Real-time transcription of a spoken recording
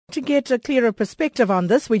To get a clearer perspective on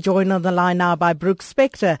this, we join on the line now by Brooks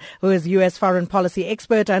Spector, who is U.S. foreign policy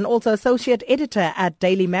expert and also associate editor at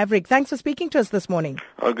Daily Maverick. Thanks for speaking to us this morning.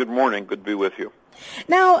 Good morning. Good to be with you.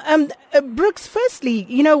 Now, Brooks, firstly,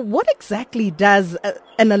 what exactly does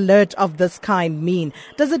an alert of this kind mean?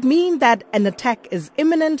 Does it mean that an attack is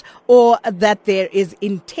imminent or that there is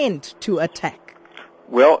intent to attack?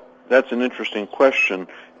 Well, that's an interesting question.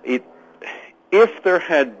 If there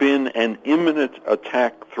had been an imminent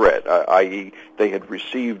attack threat, i.e. they had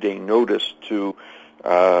received a notice to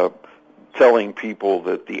telling people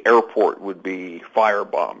that the airport would be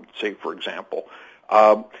firebombed, say, for example,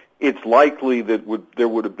 it's likely that there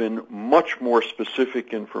would have been much more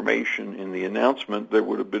specific information in the announcement. There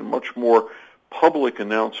would have been much more public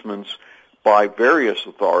announcements by various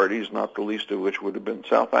authorities, not the least of which would have been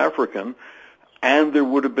South African, and there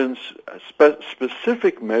would have been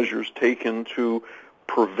specific measures taken to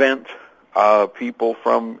prevent people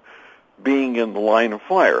from being in the line of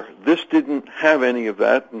fire. This didn't have any of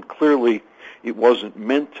that, and clearly it wasn't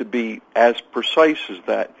meant to be as precise as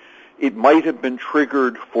that. It might have been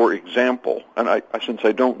triggered, for example, and since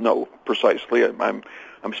I don't know precisely, I'm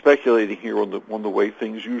speculating here on the way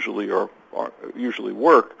things usually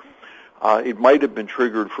work. It might have been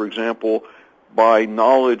triggered, for example, by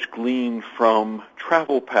knowledge gleaned from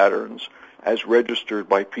travel patterns as registered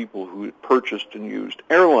by people who had purchased and used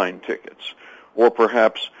airline tickets, or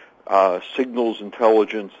perhaps signals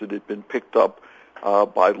intelligence that had been picked up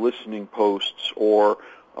by listening posts, or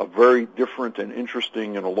a very different and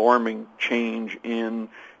interesting and alarming change in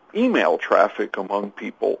email traffic among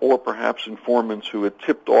people, or perhaps informants who had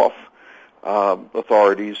tipped off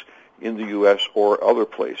authorities in the U.S. or other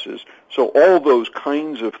places. So all those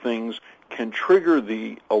kinds of things can trigger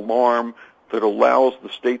the alarm that allows the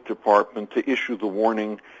State Department to issue the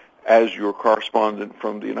warning, as your correspondent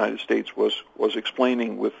from the United States was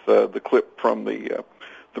explaining with the clip from the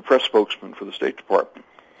press spokesman for the State Department.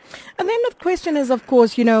 And then the question is, of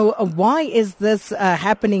course, why is this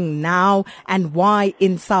happening now and why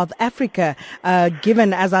in South Africa,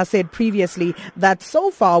 given, as I said previously, that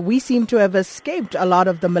so far we seem to have escaped a lot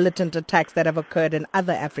of the militant attacks that have occurred in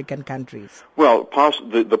other African countries? Well,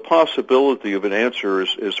 the possibility of an answer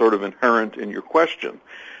is sort of inherent in your question,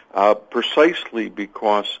 precisely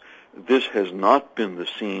because this has not been the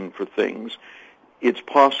scene for things. It's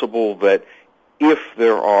possible that if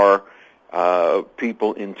there are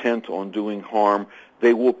people intent on doing harm,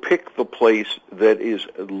 they will pick the place that is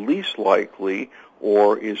least likely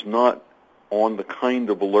or is not on the kind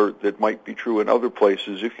of alert that might be true in other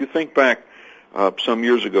places. If you think back some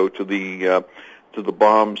years ago to the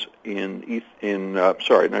bombs in Kenya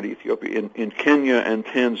and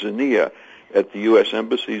Tanzania at the U.S.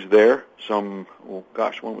 embassies there, when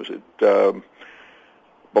was it?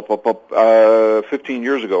 15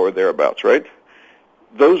 years ago or thereabouts, right?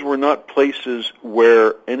 Those were not places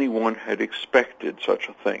where anyone had expected such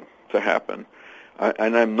a thing to happen.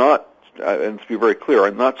 And I'm not, and to be very clear,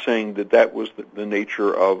 I'm not saying that was the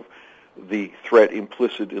nature of the threat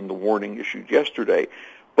implicit in the warning issued yesterday.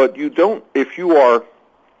 But if you are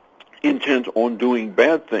intent on doing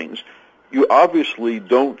bad things, you obviously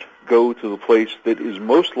don't go to the place that is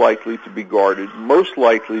most likely to be guarded, most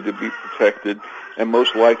likely to be protected, and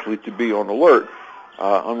most likely to be on alert.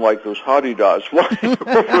 Unlike those hottie-das flying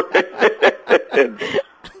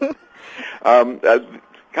over.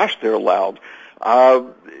 Gosh, they're loud.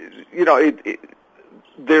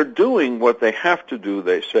 They're doing what they have to do,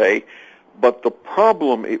 they say, but the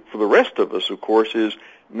problem for the rest of us, of course, is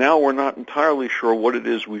now we're not entirely sure what it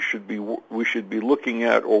is we should be looking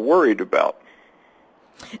at or worried about.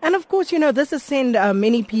 And of course, this has sent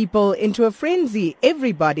many people into a frenzy,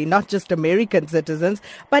 everybody, not just American citizens.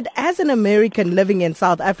 But as an American living in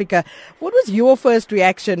South Africa, what was your first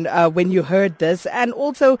reaction when you heard this? And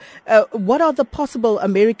also, what are the possible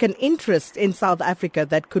American interests in South Africa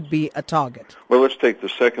that could be a target? Well, let's take the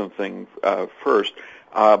second thing first.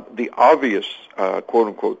 The obvious,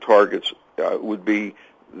 quote-unquote, targets would be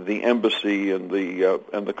the embassy and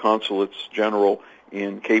the consulates general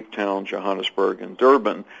in Cape Town, Johannesburg, and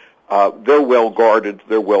Durban. They're well guarded.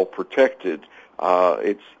 They're well protected.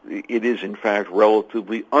 It is in fact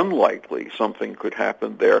relatively unlikely something could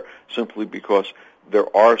happen there, simply because there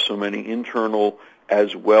are so many internal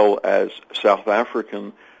as well as South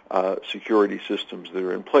African security systems that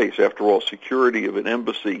are in place. After all, security of an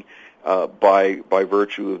embassy by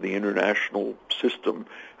virtue of the international system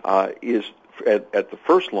is at the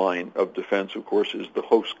first line of defense, of course, is the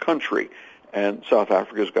host country. And South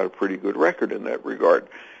Africa's got a pretty good record in that regard.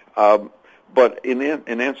 But in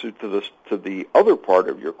answer to the other part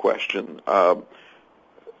of your question,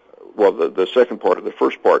 the second part of the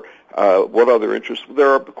first part, what other interests?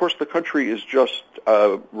 Of course, the country is just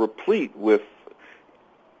replete with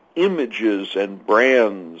images and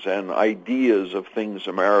brands and ideas of things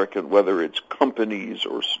American, whether it's companies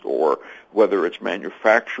or whether it's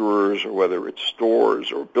manufacturers or whether it's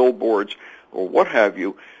stores or billboards or what have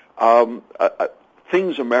you.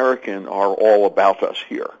 Things American are all about us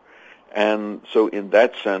here. And so in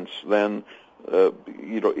that sense, then,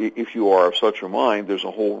 if you are of such a mind, there's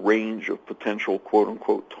a whole range of potential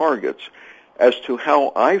quote-unquote targets. As to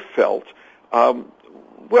how I felt,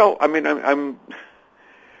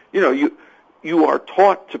 you are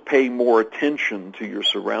taught to pay more attention to your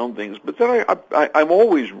surroundings, but then I'm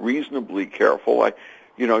always reasonably careful.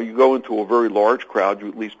 You go into a very large crowd, you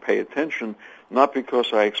at least pay attention, not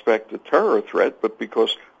because I expect a terror threat, but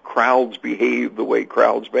because crowds behave the way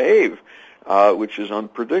crowds behave, which is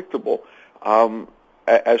unpredictable.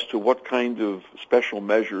 As to what kind of special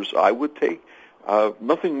measures I would take,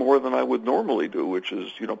 nothing more than I would normally do, which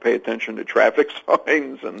is, pay attention to traffic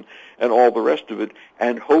signs and all the rest of it,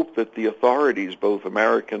 and hope that the authorities, both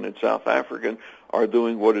American and South African, are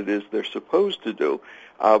doing what it is they're supposed to do.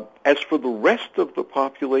 As for the rest of the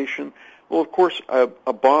population, well, of course,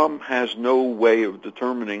 a bomb has no way of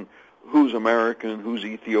determining who's American, who's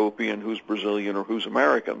Ethiopian, who's Brazilian, or who's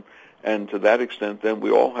American. And to that extent, then, we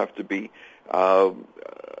all have to be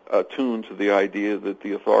attuned to the idea that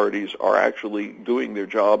the authorities are actually doing their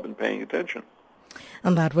job and paying attention.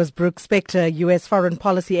 And that was Brooke Spector, U.S. foreign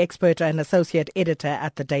policy expert and associate editor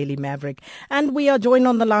at the Daily Maverick. And we are joined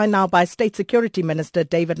on the line now by State Security Minister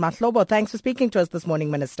David Mahlobo. Thanks for speaking to us this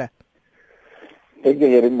morning, Minister. Thank you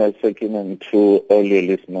very much, Sakin, and to all your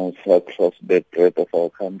listeners across the breadth of our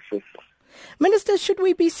country. Minister, should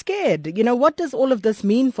we be scared? What does all of this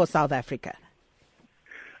mean for South Africa?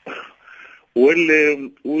 Well,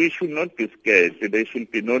 we should not be scared. There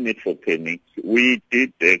should be no need for panic. We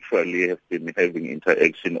did actually have been having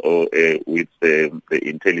interaction with the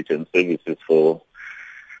intelligence services for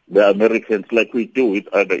the Americans, like we do with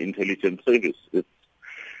other intelligence services.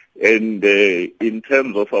 And in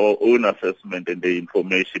terms of our own assessment and the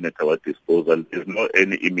information at our disposal, there's not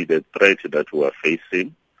any immediate threat that we are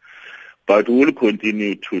facing. But we will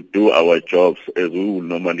continue to do our jobs as we will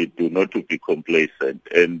normally do, not to be complacent.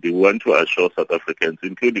 And we want to assure South Africans,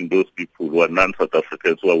 including those people who are non-South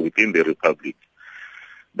Africans who are within the Republic,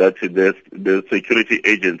 that the security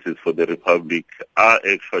agencies for the Republic are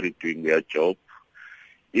actually doing their job.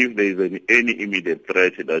 If there is any immediate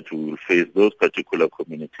threat that we will face, those particular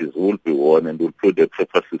communities will be warned and will put the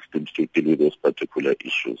proper systems to deal with those particular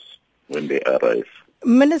issues when they arise.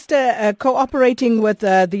 Minister, cooperating with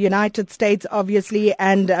the United States, obviously,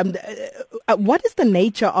 and what is the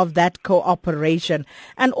nature of that cooperation?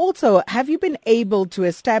 And also, have you been able to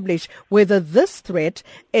establish whether this threat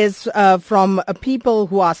is from people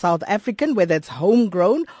who are South African, whether it's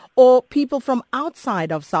homegrown, or people from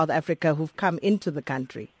outside of South Africa who've come into the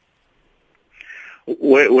country?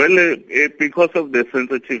 Well, because of the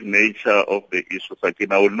sensitive nature of the issue,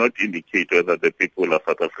 I will not indicate whether the people are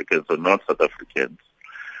South Africans or not South Africans.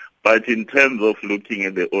 But in terms of looking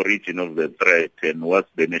at the origin of the threat and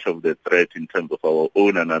what's the nature of the threat in terms of our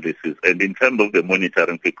own analysis and in terms of the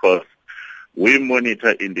monitoring, because we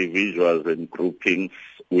monitor individuals and groupings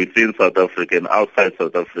within South Africa and outside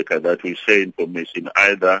South Africa that we share information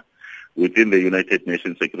either within the United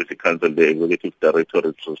Nations Security Council, the Executive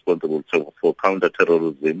Directorate responsible for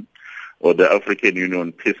counterterrorism, or the African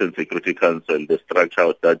Union Peace and Security Council, the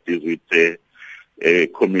structure that deals with the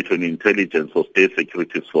Committee on Intelligence for State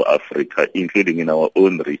Securities for Africa, including in our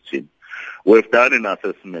own region. We've done an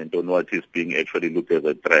assessment on what is being actually looked as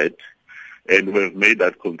a threat, and we've made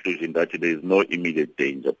that conclusion that there is no immediate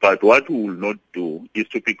danger. But what we will not do is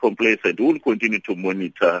to be complacent. We will continue to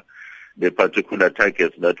monitor the particular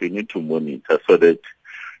targets that we need to monitor so that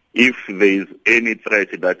if there is any threat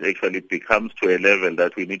that actually becomes to a level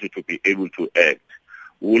that we need to be able to act,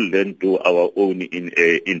 we'll then do our own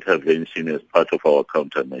intervention as part of our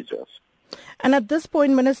countermeasures. And at this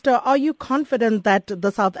point, Minister, are you confident that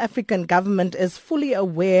the South African government is fully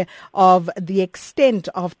aware of the extent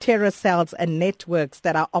of terror cells and networks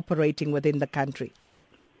that are operating within the country?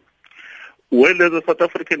 Well, as a South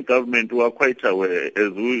African government, we are quite aware. As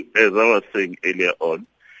I was saying earlier on,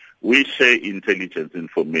 we share intelligence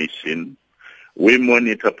information. We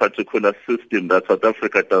monitor particular systems that South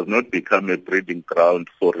Africa does not become a breeding ground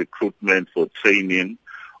for recruitment, for training,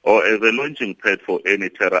 or as a launching pad for any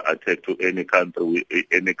terror attack to any country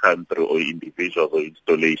or individuals or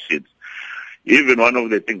installations. Even one of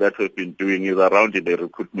the things that we've been doing is around the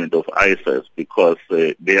recruitment of ISIS, because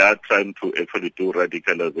they are trying to actually do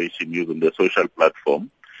radicalization using the social platform.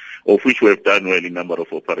 of which we have done well in a number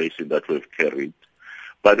of operations that we've carried.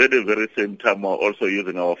 But at the very same time, we're also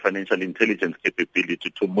using our financial intelligence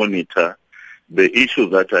capability to monitor the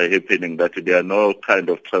issues that are happening, that there are no kind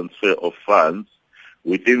of transfer of funds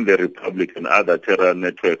within the Republic and other terror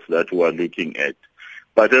networks that we are looking at.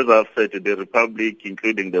 But as I've said, the Republic,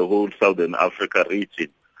 including the whole Southern Africa region,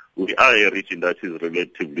 we are a region that is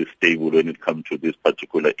relatively stable when it comes to these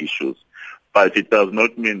particular issues. But it does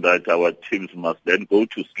not mean that our teams must then go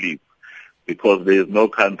to sleep, because there is no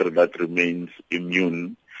country that remains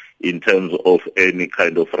immune in terms of any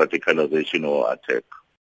kind of radicalization or attack.